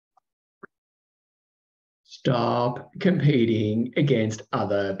Stop competing against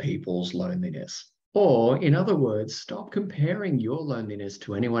other people's loneliness. Or, in other words, stop comparing your loneliness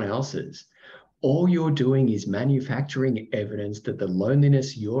to anyone else's. All you're doing is manufacturing evidence that the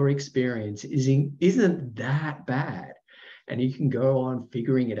loneliness you're experiencing isn't that bad. And you can go on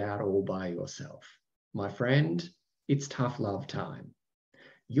figuring it out all by yourself. My friend, it's tough love time.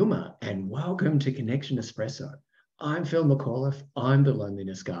 Yuma, and welcome to Connection Espresso. I'm Phil McAuliffe. I'm the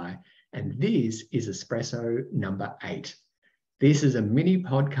loneliness guy. And this is Espresso number 8. This is a mini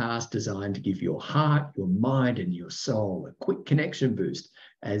podcast designed to give your heart, your mind, and your soul a quick connection boost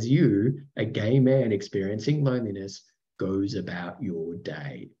as you, a gay man experiencing loneliness, goes about your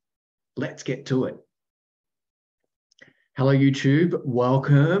day. Let's get to it. Hello, YouTube.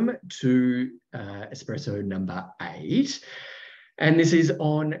 Welcome to Espresso number 8. And this is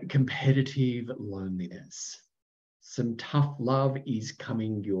on competitive loneliness. Some tough love is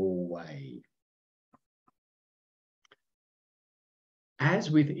coming your way.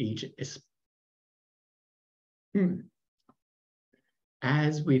 As with each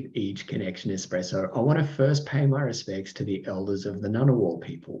Connection Espresso, I want to first pay my respects to the elders of the Ngunnawal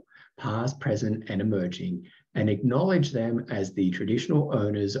people, past, present, and emerging, and acknowledge them as the traditional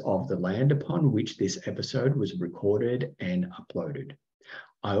owners of the land upon which this episode was recorded and uploaded.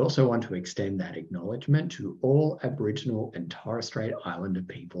 I also want to extend that acknowledgement to all Aboriginal and Torres Strait Islander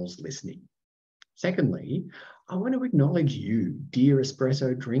peoples listening. Secondly, I want to acknowledge you, dear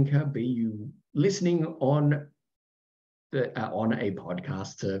espresso drinker, be you listening on a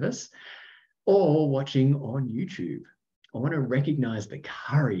podcast service or watching on YouTube. I want to recognize the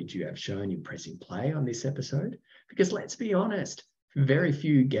courage you have shown in pressing play on this episode, because let's be honest, very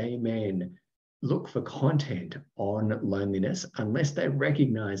few gay men look for content on loneliness unless they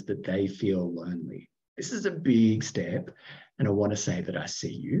recognize that they feel lonely. This is a big step, and I want to say that I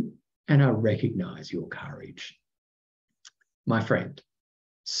see you and I recognize your courage. My friend,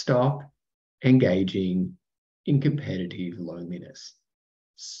 stop engaging in competitive loneliness.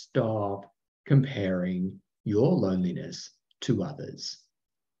 Stop comparing your loneliness to others.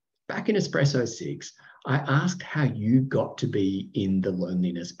 Back in Espresso 6, I asked how you got to be in the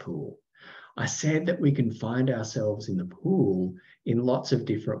loneliness pool. I said that we can find ourselves in the pool in lots of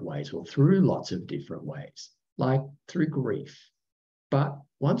different ways, or through lots of different ways, like through grief. But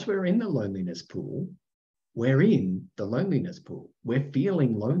once we're in the loneliness pool, we're in the loneliness pool. We're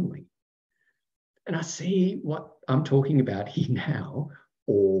feeling lonely. And I see what I'm talking about here now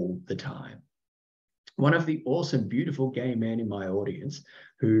all the time. One of the awesome, beautiful gay men in my audience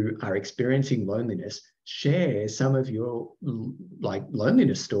who are experiencing loneliness, share some of your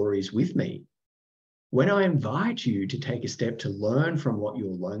loneliness stories with me. When I invite you to take a step to learn from what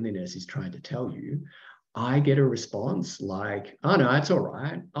your loneliness is trying to tell you, I get a response like, oh no, it's all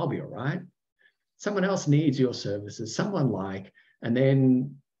right. I'll be all right. Someone else needs your services, and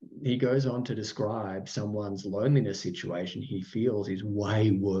then he goes on to describe someone's loneliness situation he feels is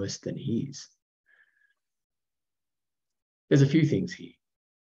way worse than his. There's a few things here.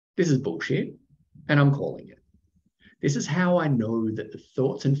 This is bullshit, and I'm calling it. This is how I know that the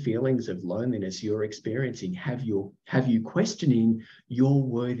thoughts and feelings of loneliness you're experiencing have you questioning your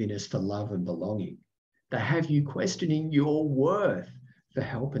worthiness for love and belonging. They have you questioning your worth for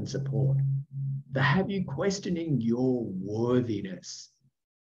help and support. They have you questioning your worthiness.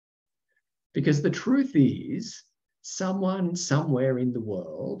 Because the truth is, someone somewhere in the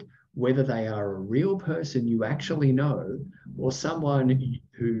world, whether they are a real person you actually know or someone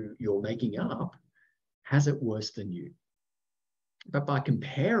who you're making up, has it worse than you. But by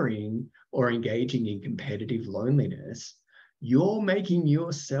comparing or engaging in competitive loneliness, you're making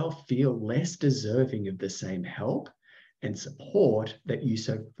yourself feel less deserving of the same help and support that you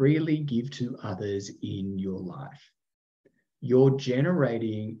so freely give to others in your life. You're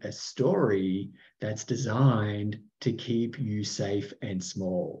generating a story that's designed to keep you safe and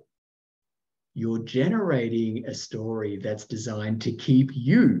small. You're generating a story that's designed to keep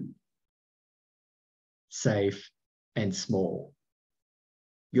you safe and small.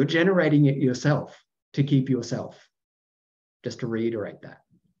 You're generating it yourself to keep yourself. Just to reiterate that.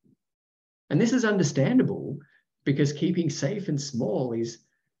 And this is understandable because keeping safe and small is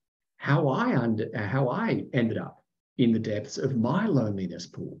how I ended up in the depths of my loneliness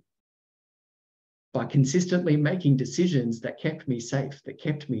pool. By consistently making decisions that kept me safe, that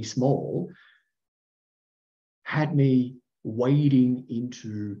kept me small, had me wading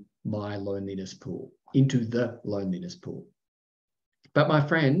into my loneliness pool, into the loneliness pool. But my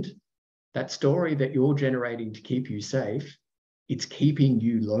friend, that story that you're generating to keep you safe, it's keeping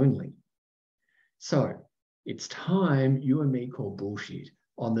you lonely. So it's time you and me call bullshit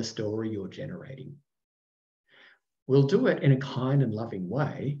on the story you're generating. We'll do it in a kind and loving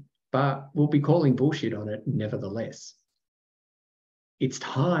way, but we'll be calling bullshit on it nevertheless. It's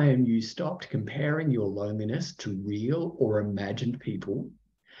time you stopped comparing your loneliness to real or imagined people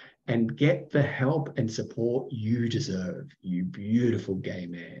and get the help and support you deserve, you beautiful gay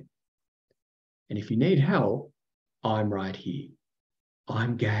man. And if you need help, I'm right here.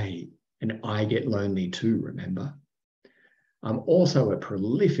 I'm gay and I get lonely too, remember? I'm also a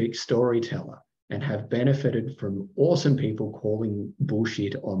prolific storyteller and have benefited from awesome people calling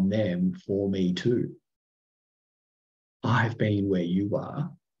bullshit on them for me too. I've been where you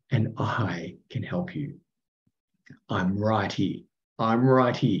are and I can help you. I'm right here. I'm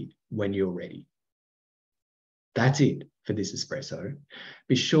right here when you're ready. That's it for this espresso.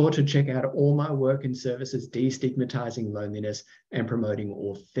 Be sure to check out all my work and services destigmatizing loneliness and promoting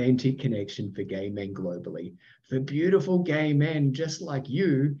authentic connection for gay men globally, for beautiful gay men just like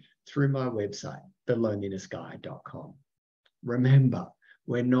you, through my website, thelonelinessguy.com. Remember,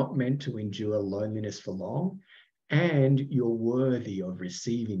 we're not meant to endure loneliness for long, and you're worthy of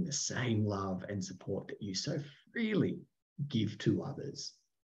receiving the same love and support that you so freely give to others.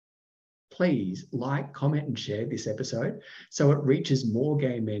 Please like, comment, and share this episode so it reaches more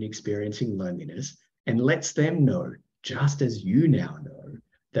gay men experiencing loneliness and lets them know, just as you now know,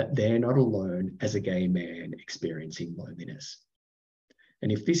 that they're not alone as a gay man experiencing loneliness.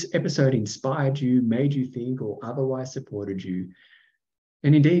 And if this episode inspired you, made you think, or otherwise supported you,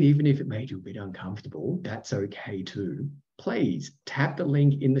 and indeed, even if it made you a bit uncomfortable, that's okay too, please tap the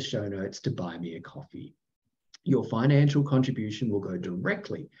link in the show notes to buy me a coffee. Your financial contribution will go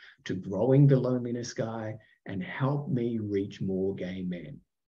directly to growing the Loneliness Guy and help me reach more gay men.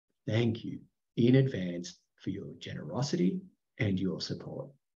 Thank you in advance for your generosity and your support.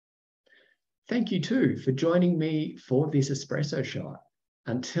 Thank you too for joining me for this espresso shot.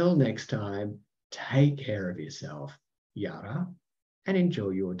 Until next time, take care of yourself, Yara, and enjoy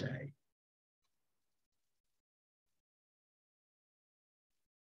your day.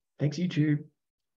 Thanks, YouTube.